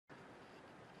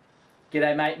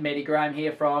G'day mate, Matty Graham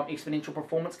here from Exponential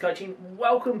Performance Coaching.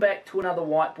 Welcome back to another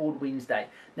Whiteboard Wednesday.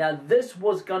 Now this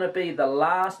was going to be the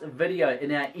last video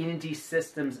in our Energy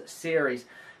Systems series.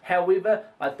 However,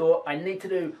 I thought I need to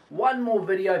do one more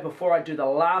video before I do the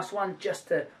last one just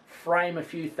to frame a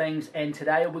few things, and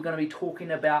today we're going to be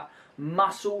talking about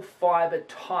muscle fiber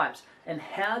types and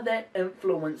how that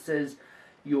influences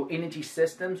your energy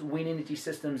systems, when energy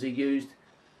systems are used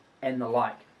and the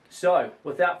like. So,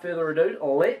 without further ado,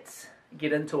 let's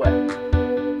get into it.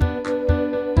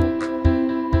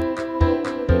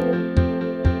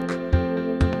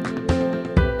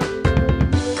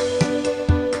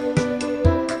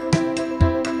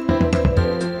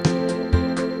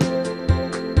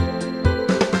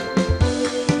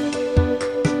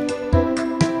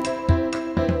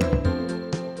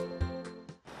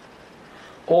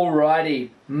 Alrighty,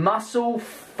 muscle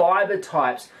fiber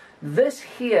types. This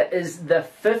here is the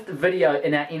 5th video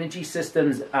in our Energy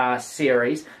Systems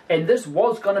series, and this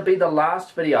was going to be the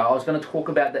last video. I was going to talk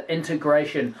about the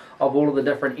integration of all of the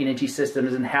different energy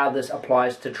systems and how this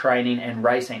applies to training and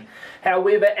racing.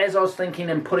 However, as I was thinking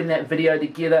and putting that video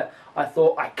together, I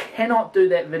thought I cannot do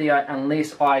that video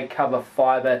unless I cover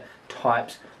fiber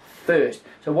types first.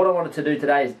 So what I wanted to do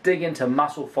today is dig into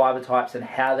muscle fiber types and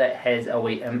how that has a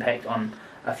wee impact on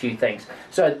a few things.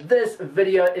 So this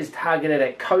video is targeted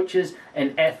at coaches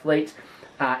and athletes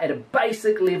at a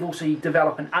basic level, so you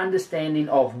develop an understanding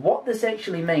of what this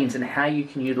actually means and how you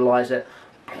can utilize it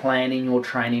planning your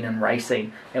training and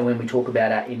racing, and when we talk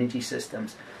about our energy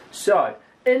systems. So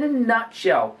in a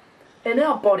nutshell, in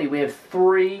our body we have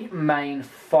 3 main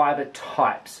fiber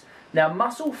types. Now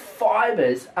muscle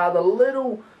fibers are the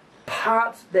little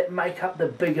parts that make up the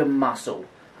bigger muscle.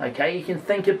 Okay, you can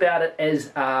think about it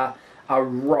as a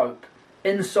rope.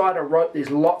 Inside a rope there's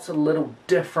lots of little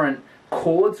different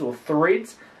cords or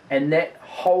threads, and that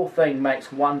whole thing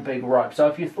makes one big rope. So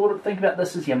if you think about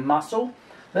this as your muscle,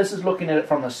 this is looking at it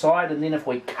from the side, and then if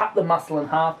we cut the muscle in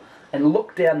half and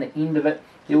look down the end of it,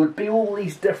 there would be all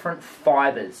these different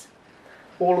fibers.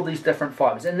 All of these different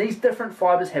fibers, and these different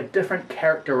fibers have different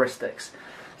characteristics.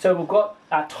 So we've got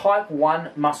our type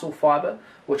 1 muscle fiber,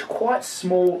 which are quite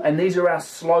small, and these are our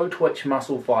slow twitch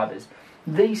muscle fibers.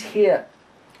 These here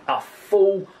are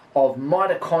full of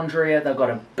mitochondria, they've got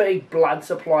a big blood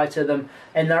supply to them,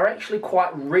 and they're actually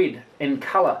quite red in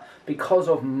colour because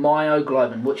of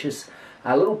myoglobin, which is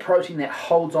a little protein that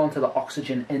holds on to the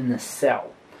oxygen in the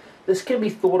cell. This can be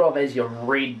thought of as your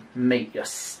red meat, your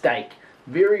steak.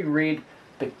 Very red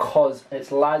because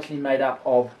it's largely made up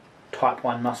of type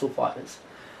 1 muscle fibers.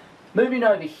 Moving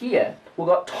over here, we've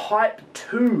got type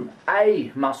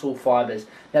 2A muscle fibers.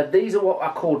 Now these are what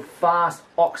are called fast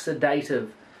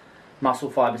oxidative muscle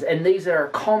fibers, and these are a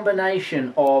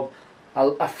combination of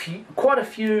quite a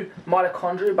few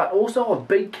mitochondria, but also a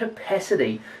big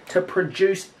capacity to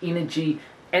produce energy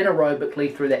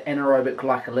anaerobically through the anaerobic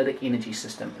glycolytic energy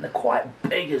system. And they're quite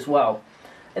big as well.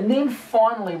 And then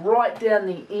finally, right down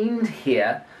the end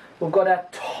here, we've got our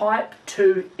type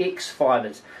 2X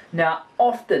fibers. Now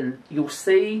often you'll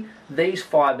see these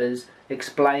fibers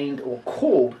explained or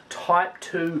called type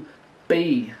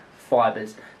 2B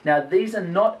fibers. Now these are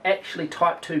not actually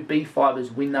type 2B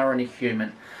fibers when they're in a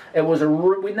human. It was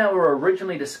when they were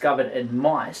originally discovered in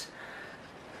mice,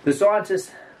 the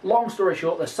scientists, long story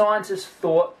short, the scientists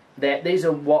thought that these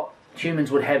are what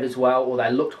humans would have as well, or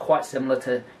they looked quite similar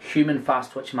to human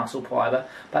fast twitch muscle fiber,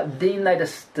 but then they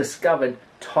discovered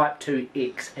type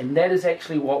 2X, and that is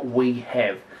actually what we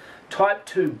have. Type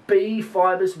 2B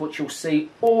fibers, which you'll see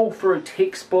all through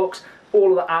textbooks, all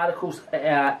of the articles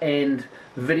and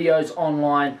videos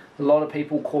online, a lot of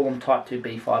people call them type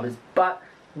 2B fibers, but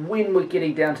when we're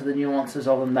getting down to the nuances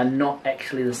of them, they're not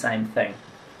actually the same thing.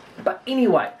 But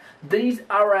anyway, these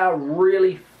are our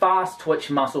really fast twitch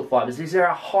muscle fibers. These are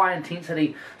our high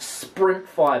intensity sprint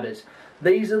fibers.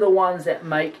 These are the ones that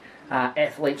make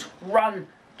athletes run,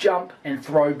 jump and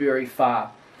throw very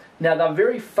far. Now they're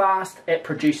very fast at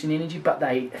producing energy, but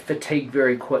they fatigue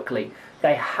very quickly.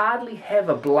 They hardly have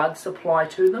a blood supply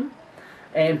to them,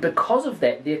 and because of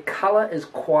that their colour is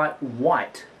quite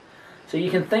white. So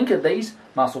you can think of these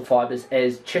muscle fibers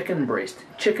as chicken breast.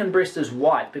 Chicken breast is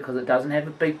white because it doesn't have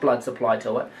a big blood supply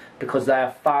to it, because they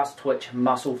are fast twitch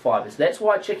muscle fibers. That's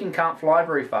why chicken can't fly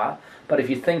very far, but if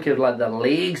you think of like the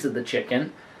legs of the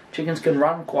chicken, chickens can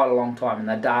run quite a long time, and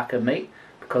they're darker meat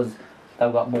because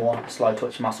they've got more slow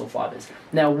twitch muscle fibers.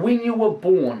 Now when you were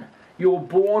born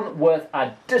with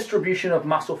a distribution of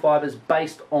muscle fibers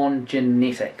based on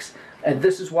genetics. And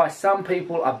this is why some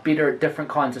people are better at different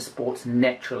kinds of sports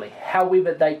naturally.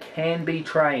 However, they can be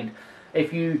trained.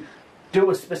 If you do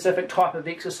a specific type of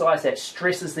exercise that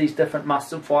stresses these different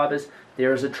muscle fibers,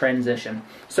 there is a transition.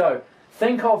 So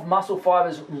think of muscle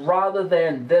fibers rather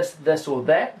than this, this or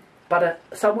that, but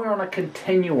somewhere on a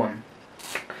continuum.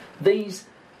 There's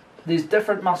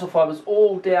different muscle fibers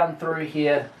all down through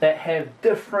here that have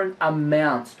different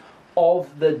amounts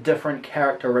of the different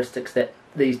characteristics that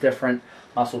these different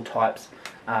muscle types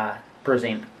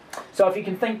present. So if you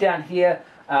can think down here,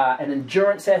 an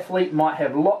endurance athlete might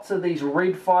have lots of these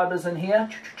red fibers in here,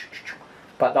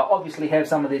 but they'll obviously have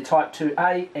some of their type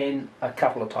 2A and a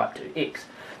couple of type 2X.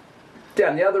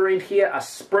 Down the other end here, a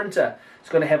sprinter is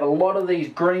going to have a lot of these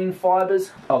green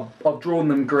fibers. I've drawn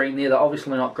them green there. They're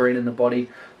obviously not green in the body,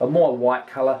 they're more white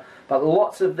colour, but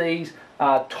lots of these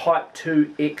are type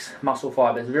 2X muscle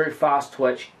fibers, very fast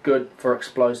twitch, good for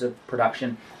explosive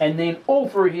production. And then all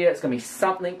through here, it's going to be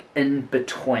something in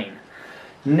between.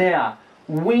 Now,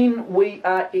 when we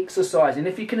are exercising,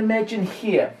 if you can imagine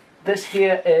here, this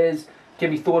here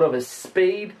can be thought of as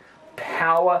speed,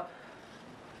 power,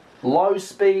 low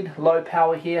speed, low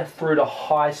power here, through to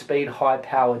high speed, high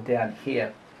power down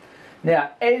here.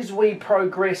 Now, as we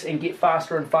progress and get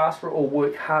faster and faster or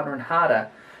work harder and harder,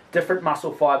 different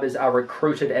muscle fibers are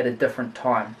recruited at a different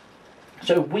time.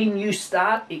 So when you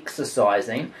start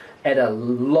exercising at a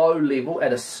low level,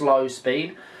 at a slow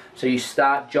speed, so you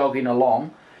start jogging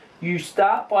along, you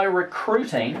start by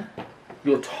recruiting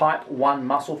your type 1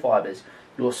 muscle fibers,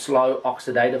 your slow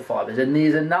oxidative fibers, and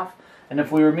there's enough. And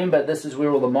if we remember, this is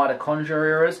where all the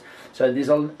mitochondria is, so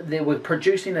we're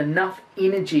producing enough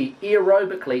energy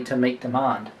aerobically to meet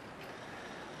demand.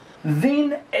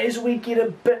 Then as we get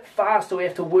a bit faster, we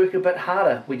have to work a bit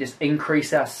harder, we just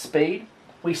increase our speed.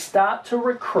 We start to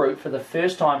recruit for the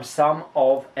first time some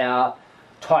of our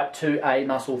type 2A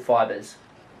muscle fibers.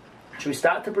 So we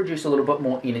start to produce a little bit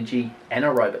more energy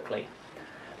anaerobically.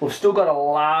 We've still got a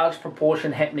large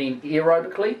proportion happening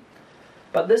aerobically,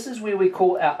 but this is where we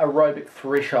call our aerobic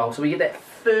threshold. So we get that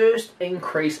first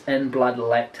increase in blood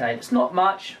lactate. It's not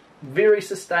much, very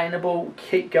sustainable,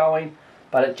 keep going,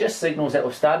 but it just signals that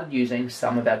we've started using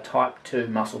some of our type 2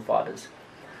 muscle fibers.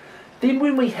 Then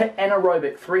when we hit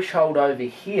anaerobic threshold over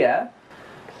here,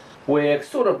 we're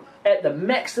sort of at the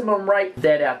maximum rate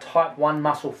that our type 1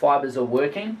 muscle fibers are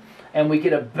working, and we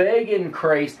get a big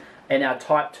increase in our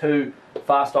type 2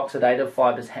 fast oxidative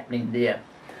fibers happening there.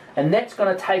 And that's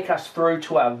going to take us through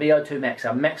to our VO2 max,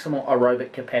 our maximal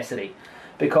aerobic capacity,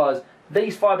 because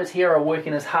these fibers here are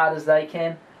working as hard as they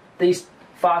can. These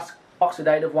fast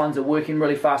oxidative ones are working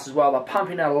really fast as well. They're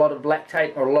pumping out a lot of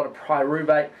lactate or a lot of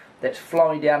pyruvate that's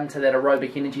flowing down into that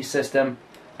aerobic energy system,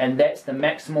 and that's the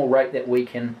maximal rate that we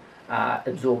can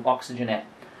absorb oxygen at.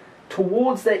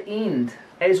 Towards the end,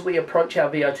 as we approach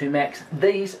our VO2 max,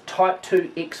 these type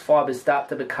 2X fibers start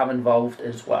to become involved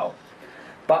as well.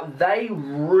 But they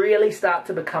really start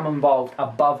to become involved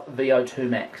above VO2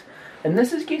 max. And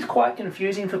this gets quite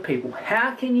confusing for people.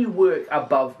 How can you work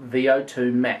above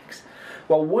VO2 max?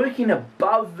 Well, working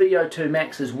above VO2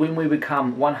 max is when we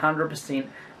become 100%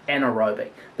 anaerobic.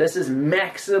 This is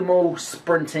maximal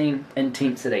sprinting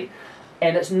intensity.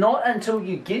 And it's not until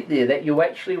you get there that you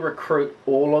actually recruit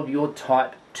all of your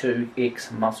type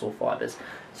 2X muscle fibers.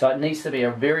 So it needs to be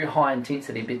a very high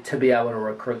intensity to be able to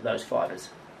recruit those fibers.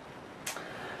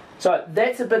 So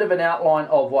that's a bit of an outline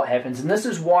of what happens, and this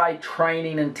is why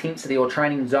training intensity or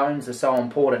training zones are so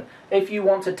important. If you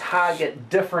want to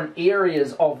target different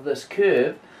areas of this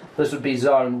curve, this would be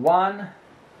zone 1,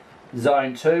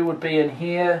 zone 2 would be in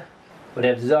here, we'd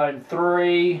have zone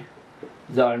 3,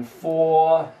 zone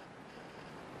 4,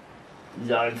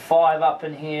 zone 5 up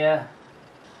in here,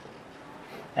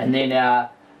 and then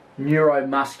our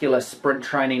neuromuscular sprint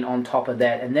training on top of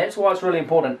that. And that's why it's really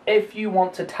important if you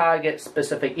want to target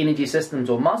specific energy systems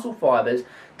or muscle fibers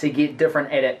to get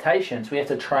different adaptations. We have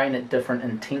to train at different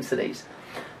intensities.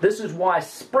 This is why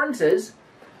sprinters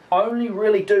only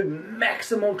really do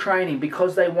maximal training,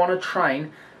 because they want to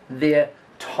train their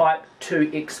type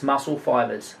 2X muscle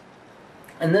fibers.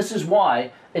 And this is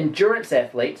why endurance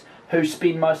athletes who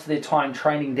spend most of their time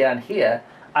training down here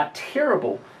are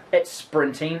terrible at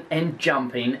sprinting and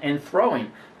jumping and throwing,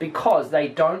 because they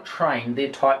don't train their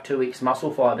type 2X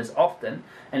muscle fibers often.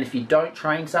 And if you don't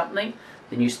train something,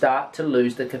 then you start to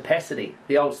lose the capacity.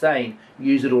 The old saying,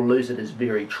 use it or lose it, is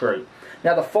very true.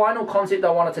 Now, the final concept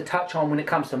I wanted to touch on when it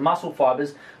comes to muscle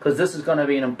fibers, because this is going to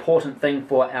be an important thing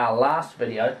for our last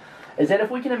video, is that if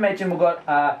we can imagine we've got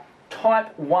a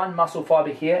type 1 muscle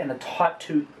fiber here and a type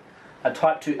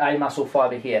 2A muscle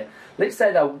fiber here. Let's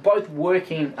say they're both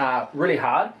working really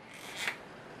hard.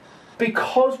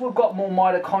 Because we've got more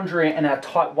mitochondria in our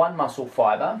type 1 muscle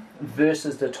fiber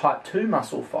versus the type 2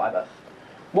 muscle fiber,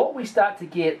 what we start to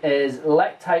get is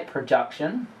lactate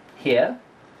production here.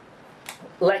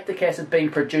 Lactic acid being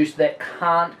produced that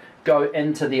can't go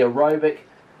into the aerobic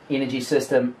energy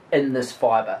system in this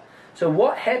fibre. So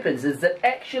what happens is that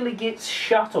actually gets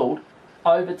shuttled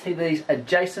over to these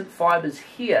adjacent fibres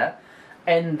here,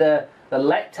 and the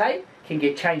lactate can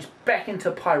get changed back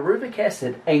into pyruvic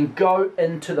acid and go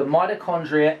into the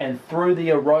mitochondria and through the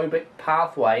aerobic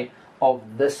pathway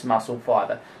of this muscle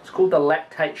fibre. It's called the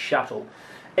lactate shuttle.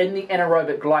 In the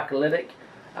anaerobic glycolytic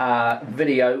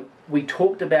video, we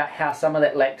talked about how some of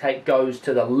that lactate goes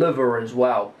to the liver as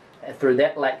well, through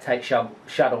that lactate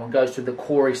shuttle, and goes through the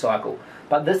Cori cycle.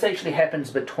 But this actually happens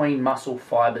between muscle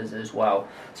fibres as well.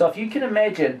 So if you can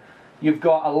imagine, you've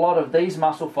got a lot of these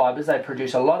muscle fibres, they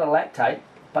produce a lot of lactate,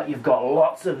 but you've got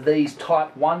lots of these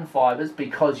type 1 fibres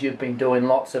because you've been doing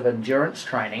lots of endurance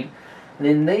training. And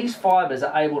then these fibres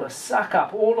are able to suck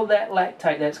up all of that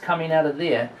lactate that's coming out of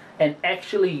there and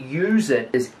actually use it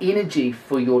as energy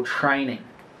for your training,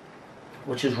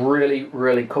 which is really,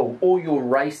 really cool, or your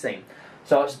racing.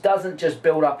 So it doesn't just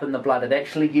build up in the blood, it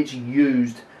actually gets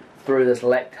used through this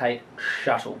lactate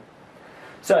shuttle.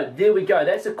 So there we go,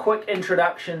 that's a quick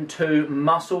introduction to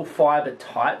muscle fibre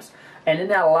types. And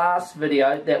in our last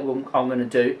video that I'm going to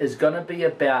do is going to be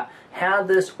about how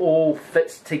this all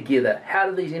fits together. How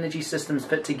do these energy systems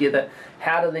fit together?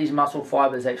 How do these muscle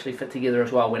fibres actually fit together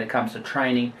as well when it comes to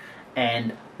training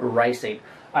and racing?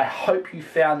 I hope you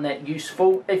found that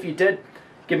useful. If you did,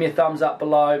 give me a thumbs up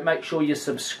below. Make sure you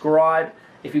subscribe.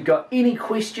 If you've got any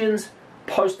questions,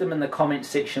 post them in the comment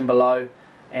section below,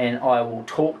 and I will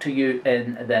talk to you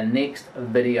in the next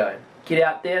video. Get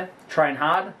out there, train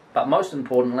hard, but most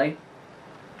importantly,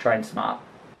 train smart.